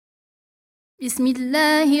بسم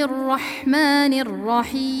الله الرحمن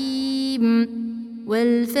الرحيم.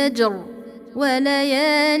 والفجر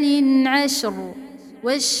وليال عشر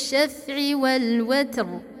والشفع والوتر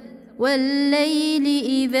والليل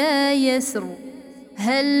إذا يسر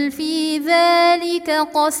هل في ذلك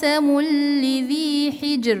قسم لذي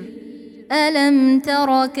حجر ألم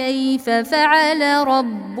تر كيف فعل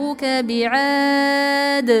ربك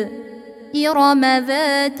بعاد إرم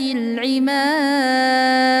ذات العماد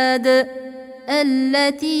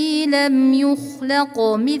التي لم يخلق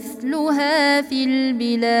مثلها في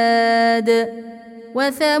البلاد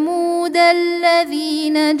وثمود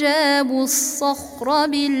الذين جابوا الصخر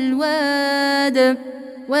بالواد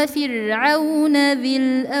وفرعون ذي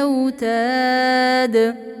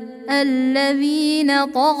الأوتاد الذين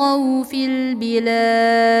طغوا في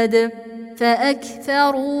البلاد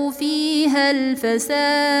فأكثروا فيها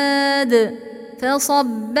الفساد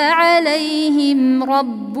فصب عليهم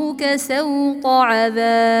ربك سوط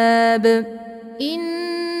عذاب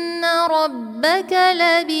إن ربك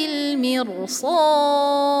لبالمرصاد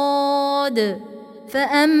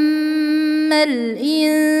فأما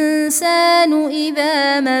الإنسان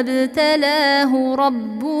إذا ما ابتلاه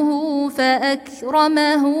ربه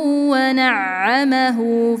فأكرمه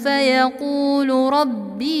ونعمه فيقول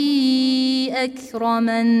ربي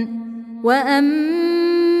أكرمن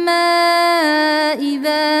وأما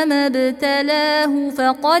إذا ما ابتلاه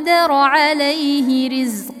فقدر عليه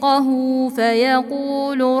رزقه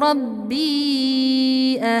فيقول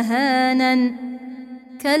ربي أهانن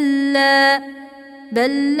كلا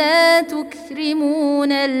بل لا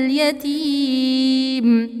تكرمون اليتيم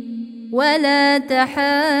ولا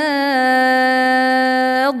تحاضون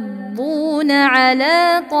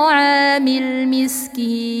على طعام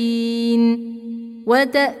المسكين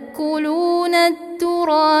وتأكلون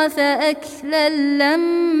التراث أكلا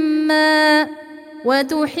لما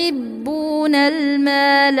وتحبون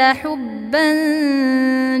المال حبا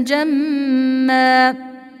جما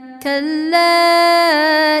كلا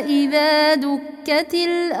إذا دكت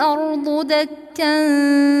الأرض دكا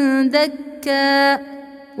دكا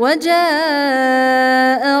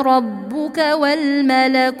وجاء ربك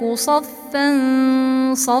والملك صفا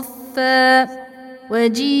صفا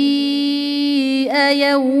وجيء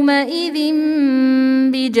يومئذ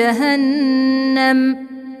بجهنم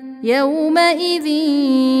يومئذ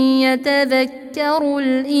يتذكر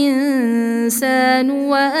الإنسان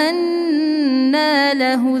وأنى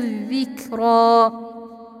له الذكرى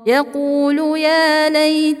يقول يا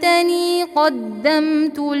ليتني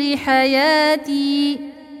قدمت لحياتي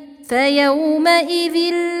فيومئذ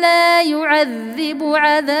لا يعذب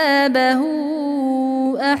عذابه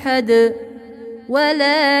أحد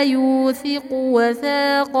ولا يوثق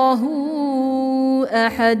وثاقه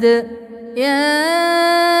أحد يا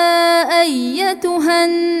أيتها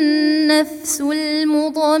النفس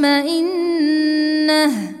المطمئنة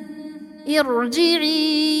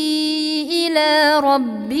ارجعي إلى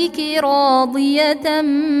ربك راضية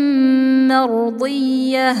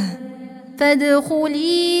مرضية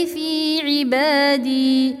فادخلي في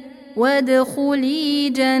عبادي وادخلي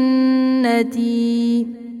جنتي.